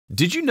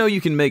Did you know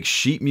you can make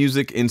sheet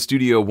music in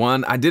Studio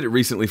One? I did it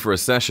recently for a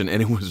session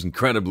and it was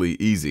incredibly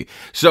easy.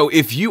 So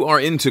if you are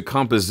into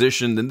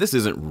composition, then this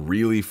isn't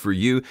really for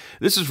you.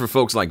 This is for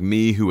folks like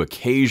me who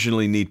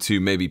occasionally need to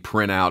maybe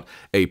print out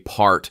a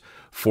part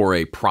for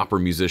a proper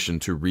musician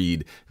to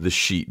read the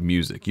sheet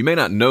music. You may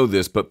not know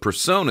this, but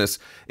PreSonus,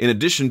 in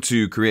addition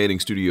to creating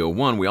Studio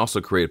One, we also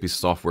create a piece of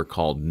software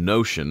called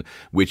Notion,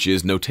 which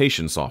is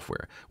notation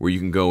software, where you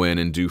can go in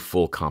and do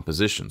full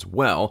compositions.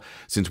 Well,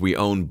 since we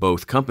own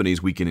both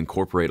companies, we can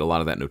incorporate a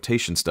lot of that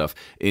notation stuff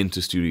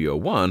into Studio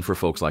One for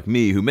folks like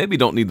me who maybe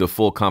don't need the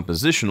full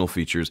compositional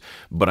features,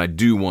 but I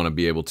do want to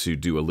be able to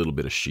do a little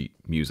bit of sheet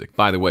music.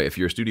 By the way, if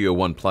you're a Studio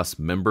One Plus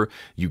member,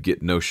 you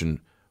get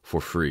Notion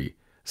for free.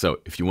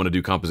 So if you want to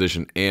do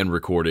composition and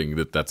recording,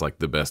 that's like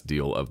the best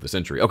deal of the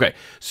century. Okay,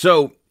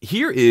 so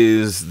here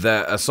is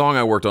a song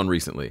I worked on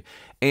recently,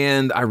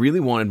 and I really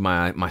wanted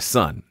my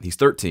son, he's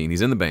 13,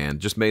 he's in the band,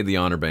 just made the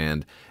honor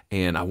band,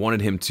 and I wanted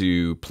him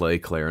to play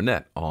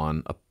clarinet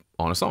on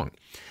a song.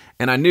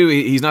 And I knew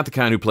he's not the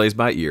kind who plays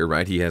by ear,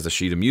 right? He has a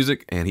sheet of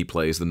music, and he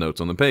plays the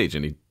notes on the page,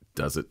 and he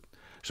does it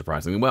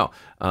surprisingly well.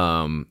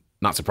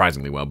 Not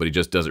surprisingly well, but he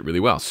just does it really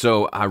well.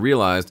 So I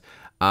realized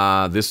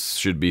this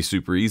should be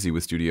super easy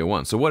with Studio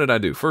One. So what did I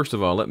do? First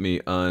of all, let me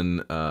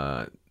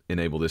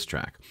enable this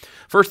track.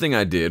 First thing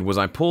I did was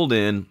I pulled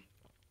in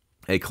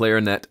a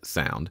clarinet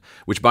sound,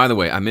 which, by the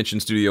way, I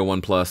mentioned Studio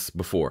One Plus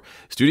before.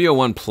 Studio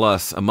One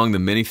Plus, among the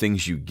many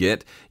things you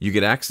get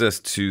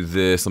access to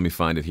this. Let me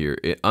find it here.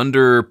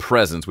 Under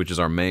Presence, which is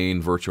our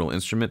main virtual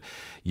instrument,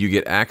 you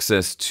get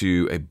access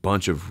to a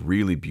bunch of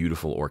really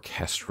beautiful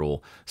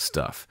orchestral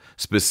stuff.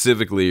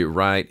 Specifically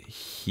right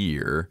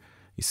here,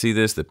 you see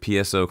this, the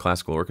PSO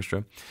Classical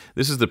Orchestra?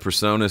 This is the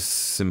PreSonus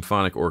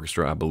Symphonic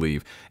Orchestra, I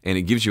believe, and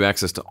it gives you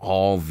access to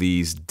all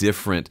these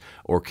different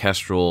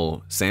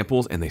orchestral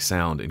samples, and they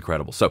sound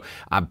incredible. So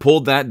I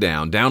pulled that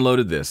down,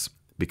 downloaded this,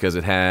 because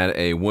it had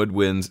a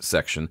woodwinds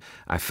section.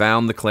 I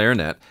found the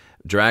clarinet,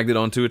 dragged it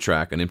onto a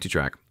track, an empty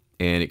track,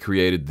 and it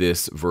created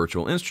this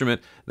virtual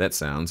instrument that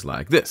sounds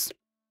like this.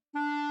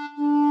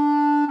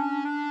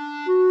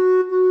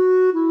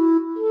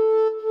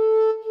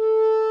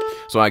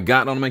 So I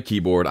got on my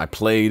keyboard, I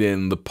played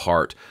in the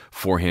part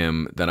for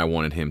him that I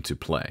wanted him to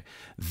play.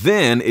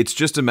 Then it's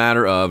just a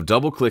matter of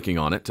double-clicking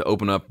on it to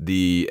open up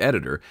the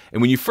editor.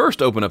 And when you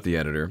first open up the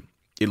editor,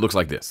 it looks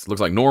like this. It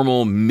looks like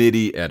normal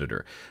MIDI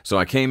editor. So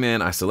I came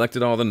in, I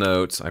selected all the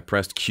notes, I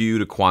pressed Q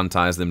to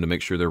quantize them to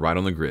make sure they're right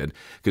on the grid,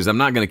 because I'm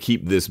not going to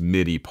keep this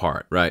MIDI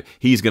part, right?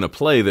 He's going to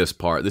play this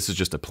part. This is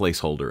just a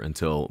placeholder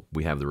until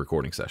we have the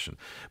recording session.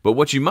 But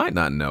what you might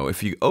not know,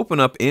 if you open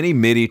up any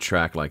MIDI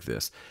track like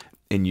this,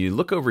 and you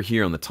look over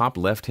here on the top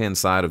left-hand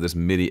side of this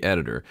MIDI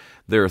editor,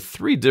 there are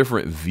 3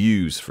 different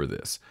views for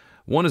this.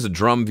 One is a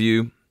drum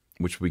view,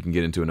 which we can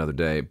get into another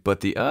day, but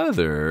the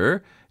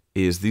other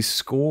is the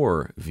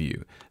score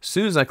view. As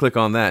soon as I click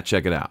on that,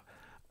 check it out.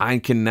 I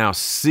can now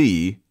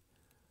see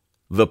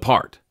the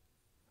part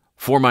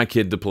for my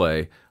kid to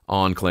play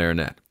on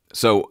clarinet.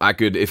 So I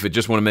could, if it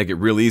just want to make it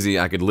real easy,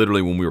 I could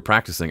literally, when we were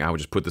practicing, I would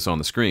just put this on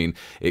the screen.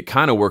 It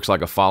kind of works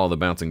like a follow the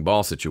bouncing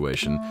ball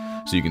situation.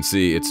 So you can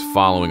see it's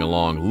following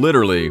along.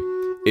 Literally,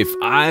 if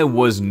I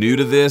was new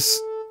to this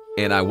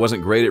and I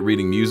wasn't great at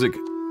reading music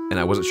and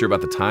I wasn't sure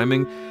about the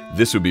timing,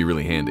 this would be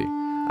really handy.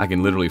 I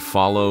can literally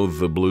follow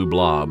the blue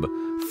blob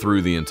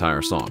through the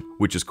entire song,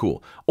 which is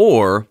cool.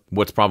 Or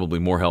what's probably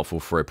more helpful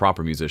for a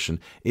proper musician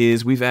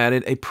is we've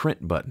added a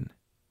print button.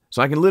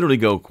 So I can literally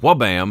go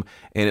wha-bam,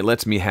 and it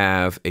lets me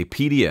have a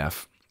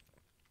PDF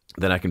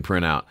that I can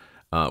print out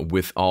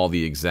with all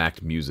the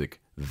exact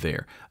music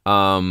there.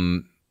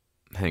 Hang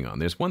on,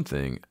 there's one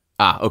thing.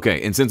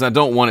 Okay, and since I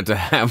don't want it to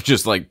have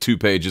just like 2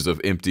 pages of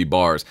empty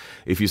bars,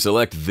 if you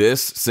select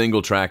this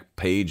single track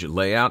page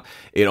layout,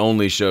 it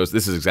only shows,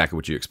 this is exactly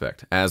what you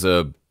expect. As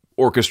a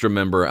orchestra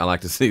member, I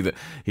like to see that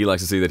he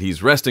likes to see that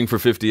he's resting for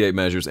 58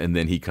 measures, and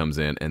then he comes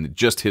in and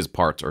just his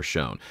parts are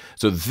shown.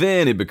 So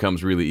then it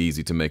becomes really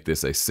easy to make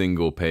this a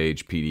single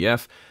page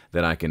PDF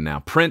that I can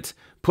now print,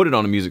 put it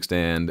on a music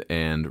stand,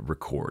 and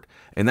record.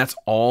 And that's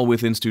all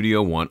within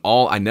Studio One.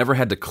 I never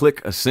had to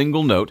click a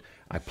single note.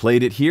 I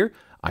played it here,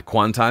 I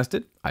quantized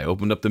it, I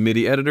opened up the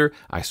MIDI editor,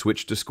 I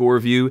switched to score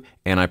view,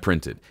 and I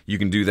printed. You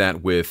can do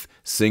that with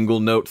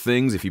single note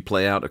things. If you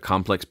play out a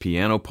complex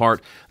piano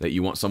part that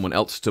you want someone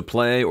else to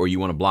play, or you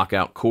want to block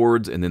out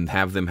chords and then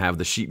have them have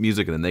the sheet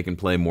music and then they can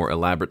play more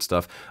elaborate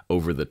stuff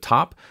over the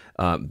top,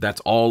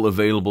 that's all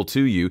available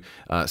to you.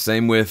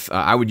 Same with,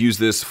 I would use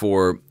this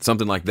for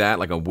something like that,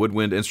 like a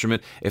woodwind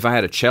instrument. If I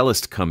had a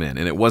cellist come in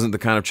and it wasn't the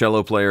kind of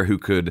cello player who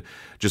could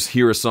just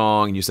hear a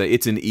song and you say,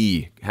 it's an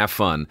E, have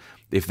fun.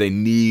 If they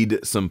need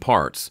some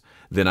parts,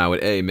 then I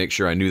would A, make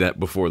sure I knew that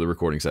before the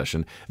recording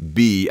session.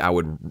 B, I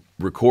would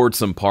record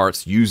some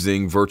parts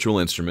using virtual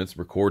instruments,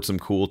 record some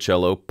cool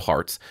cello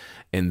parts,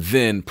 and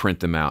then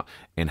print them out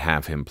and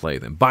have him play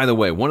them. By the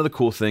way, one of the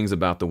cool things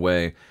about the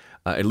way,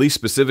 at least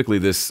specifically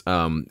this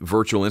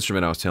virtual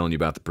instrument I was telling you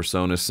about, the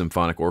PreSonus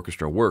Symphonic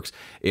Orchestra works,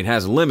 it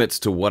has limits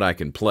to what I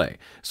can play.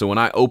 So when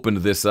I opened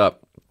this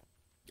up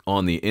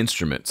on the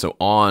instrument. So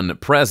on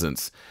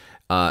presence,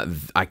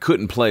 I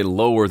couldn't play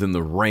lower than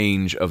the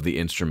range of the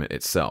instrument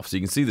itself. So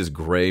you can see this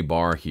gray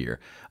bar here.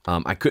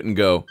 I couldn't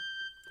go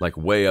like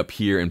way up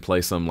here and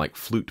play some like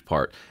flute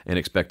part and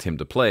expect him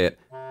to play it.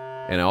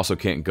 And I also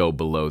can't go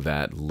below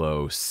that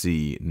low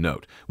C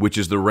note, which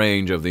is the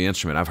range of the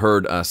instrument. I've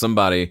heard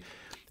somebody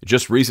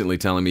just recently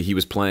telling me he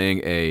was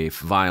playing a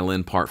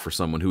violin part for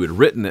someone who had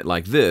written it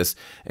like this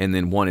and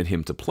then wanted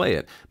him to play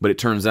it. But it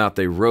turns out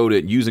they wrote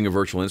it using a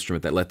virtual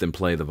instrument that let them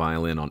play the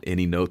violin on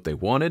any note they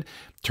wanted.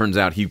 Turns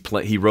out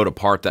he wrote a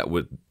part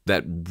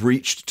that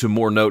reached to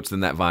more notes than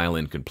that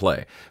violin could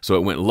play. So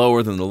it went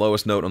lower than the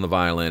lowest note on the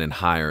violin and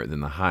higher than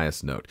the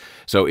highest note.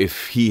 So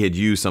if he had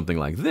used something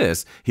like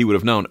this, he would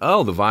have known,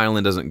 oh, the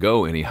violin doesn't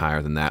go any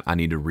higher than that. I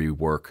need to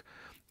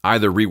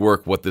either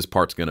rework what this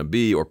part's going to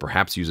be, or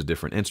perhaps use a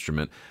different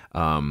instrument.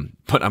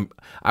 But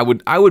I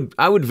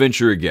would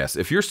venture a guess.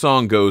 If your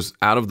song goes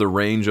out of the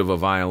range of a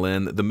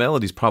violin, the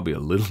melody's probably a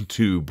little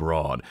too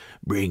broad.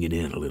 Bring it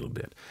in a little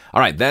bit.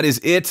 All right, that is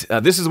it.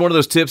 This is one of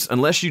those tips.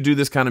 Unless you do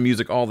this kind of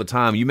music all the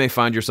time, you may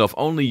find yourself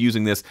only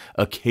using this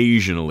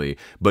occasionally.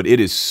 But it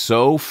is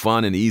so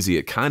fun and easy.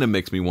 It kind of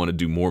makes me want to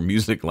do more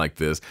music like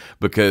this,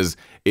 because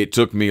it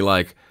took me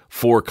like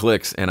 4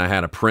 clicks and I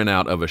had a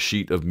printout of a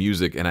sheet of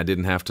music and I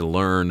didn't have to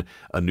learn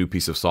a new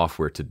piece of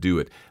software to do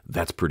it.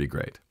 That's pretty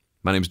great.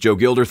 My name's Joe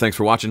Gilder. Thanks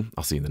for watching.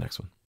 I'll see you in the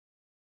next one.